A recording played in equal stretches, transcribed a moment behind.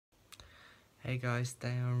Hey guys,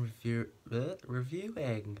 today I'm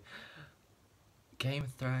reviewing Game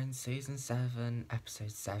of Thrones Season 7,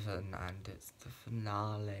 Episode 7, and it's the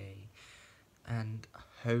finale. And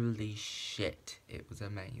holy shit, it was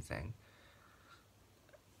amazing.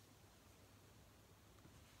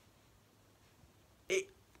 It,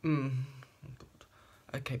 mm,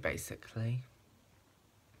 okay, basically,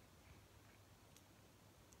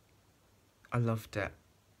 I loved it.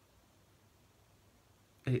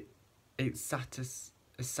 It, it's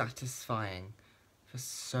satisfying for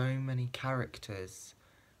so many characters.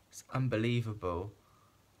 It's unbelievable.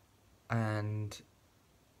 And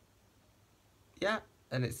yeah,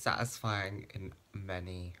 and it's satisfying in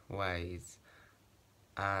many ways.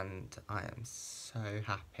 And I am so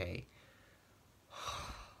happy.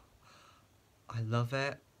 I love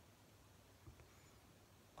it.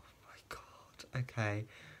 Oh my god. Okay.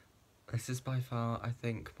 This is by far, I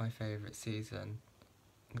think, my favourite season.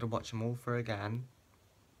 I'm gonna watch them all through again.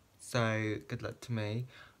 So, good luck to me.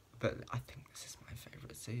 But I think this is my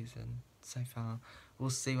favourite season so far.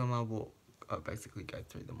 We'll see when I'll basically go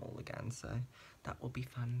through them all again. So, that will be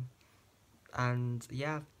fun. And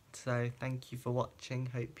yeah, so thank you for watching.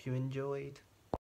 Hope you enjoyed.